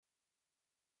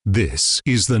This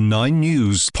is the Nine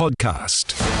News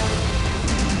podcast.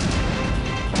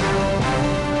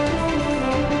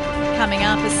 Coming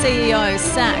up, a CEO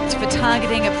sacked for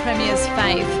targeting a Premier's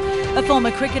faith, a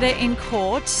former cricketer in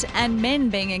court, and men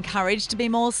being encouraged to be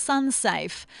more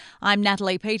sun-safe. I'm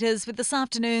Natalie Peters with this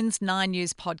afternoon's Nine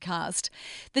News podcast.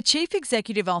 The Chief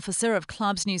Executive Officer of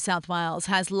Clubs New South Wales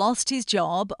has lost his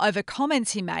job over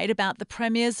comments he made about the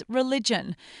Premier's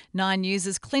religion. Nine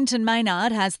News' Clinton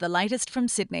Maynard has the latest from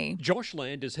Sydney. Josh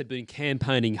Landers had been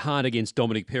campaigning hard against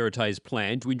Dominic Perrottet's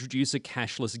plan to introduce a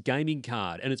cashless gaming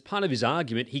card, and as part of his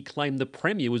argument, he claimed the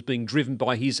Premier was being driven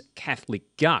by his Catholic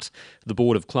gut. The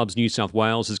Board of Clubs New South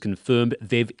Wales has confirmed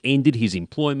they've ended his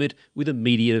employment with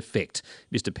immediate effect.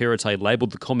 Mr Perrottet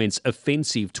labelled the comments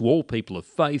offensive to all people of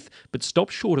faith, but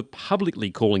stopped short of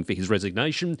publicly calling for his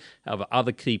resignation. However,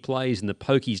 other key players in the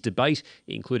Pokies debate,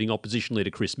 including opposition leader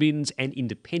Chris Minns and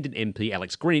independent MP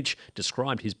Alex Greenwich,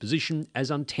 described his position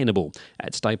as untenable.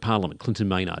 At State Parliament, Clinton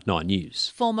Maynard, 9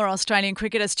 News. Former Australian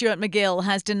cricketer Stuart MacGill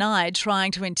has denied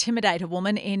trying to intimidate a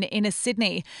woman in inner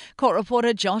Sydney. Court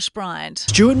reporter Josh Bryant.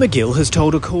 Stuart MacGill has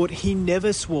told a court he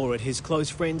never swore at his close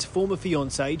friend's former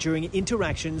fiancée during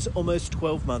interactions almost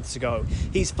 12 months ago.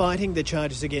 He's fighting the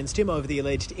charges against him over the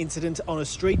alleged incident on a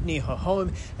street near her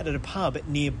home and at a pub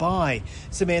nearby.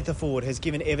 Samantha Ford has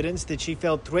given evidence that she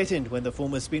felt threatened when the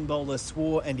former spin bowler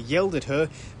swore and yelled at her,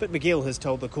 but MacGill has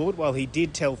told the court while he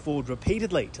did tell Ford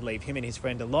repeatedly to leave him and his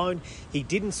friend alone, he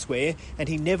didn't swear and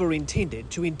he never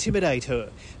intended to intimidate her.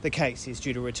 The case is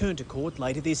due to return to court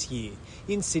later this year.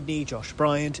 In Sydney, Josh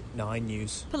Bryant, 9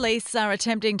 News. Police are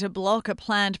attempting to block a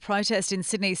planned protest in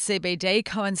Sydney's CBD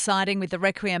coinciding with the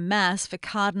Requiem Mass for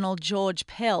Cardinal George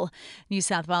Pell. New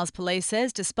South Wales Police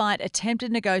says despite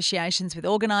attempted negotiations with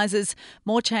organisers,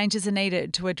 more changes are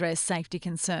needed to address safety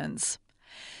concerns.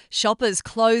 Shoppers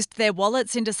closed their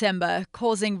wallets in December,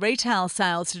 causing retail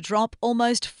sales to drop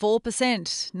almost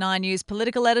 4%. Nine News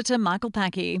political editor Michael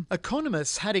Packey.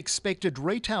 Economists had expected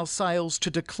retail sales to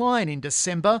decline in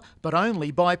December, but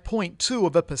only by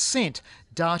 0.2%.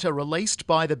 Data released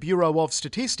by the Bureau of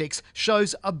Statistics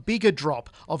shows a bigger drop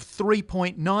of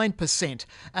 3.9%.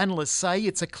 Analysts say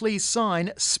it's a clear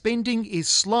sign spending is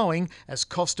slowing as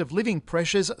cost of living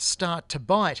pressures start to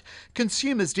bite.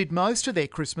 Consumers did most of their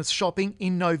Christmas shopping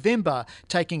in November,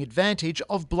 taking advantage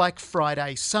of Black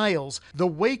Friday sales. The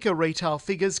weaker retail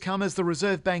figures come as the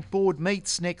Reserve Bank Board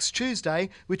meets next Tuesday,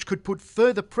 which could put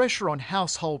further pressure on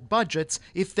household budgets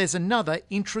if there's another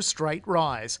interest rate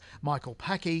rise. Michael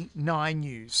Packey, 9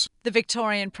 News. The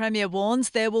Victorian Premier warns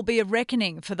there will be a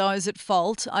reckoning for those at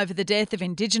fault over the death of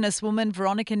Indigenous woman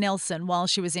Veronica Nelson while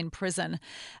she was in prison.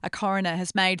 A coroner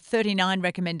has made 39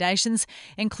 recommendations,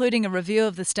 including a review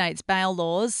of the state's bail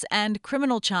laws and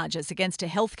criminal charges against a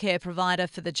healthcare provider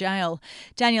for the jail.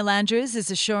 Daniel Andrews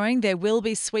is assuring there will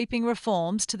be sweeping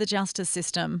reforms to the justice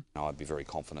system. I'd be very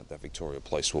confident that Victoria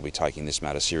Police will be taking this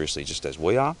matter seriously just as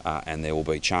we are, and there will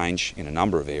be change in a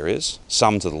number of areas,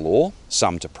 some to the law,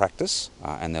 some to practice,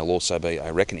 and there'll also be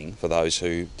a reckoning for those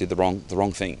who did the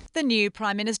wrong thing. The new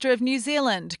Prime Minister of New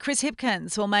Zealand, Chris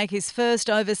Hipkins, will make his first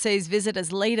overseas visit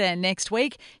as leader next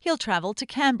week. He'll travel to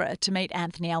Canberra to meet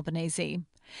Anthony Albanese.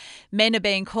 Men are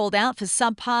being called out for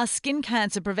subpar skin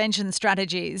cancer prevention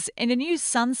strategies in a new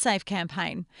SunSafe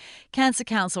campaign. Cancer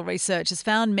Council research has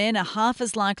found men are half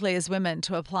as likely as women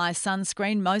to apply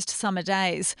sunscreen most summer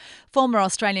days. Former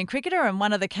Australian cricketer and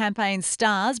one of the campaign's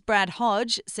stars, Brad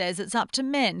Hodge, says it's up to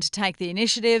men to take the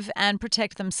initiative and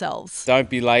protect themselves. Don't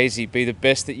be lazy. Be the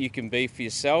best that you can be for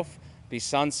yourself. Be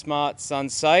sun smart, sun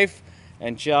safe,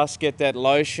 and just get that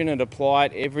lotion and apply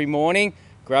it every morning.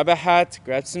 Grab a hat,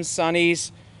 grab some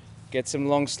sunnies, get some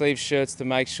long sleeve shirts to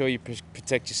make sure you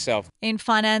protect yourself. In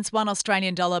finance, $1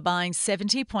 Australian buying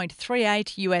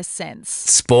 70.38 US cents.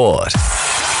 Sport.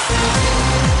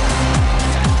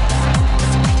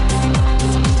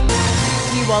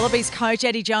 New Wallabies coach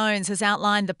Eddie Jones has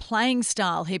outlined the playing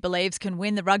style he believes can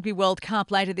win the Rugby World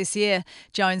Cup later this year.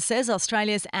 Jones says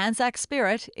Australia's Anzac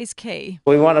spirit is key.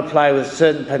 We want to play with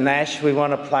certain panache. We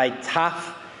want to play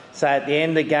tough. So at the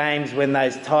end of games, when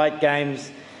those tight games,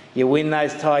 you win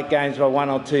those tight games by 1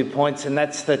 or 2 points, and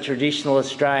that's the traditional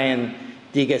Australian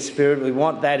digger spirit. We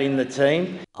want that in the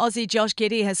team. Aussie Josh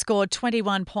Giddey has scored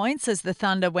 21 points as the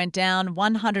Thunder went down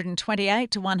 128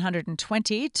 to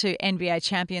 120 to NBA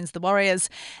champions the Warriors.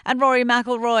 And Rory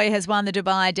McIlroy has won the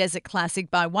Dubai Desert Classic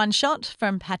by one shot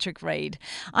from Patrick Reed.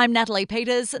 I'm Natalie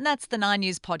Peters, and that's the 9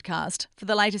 News podcast. For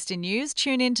the latest in news,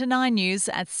 tune in to 9 News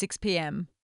at 6 p.m.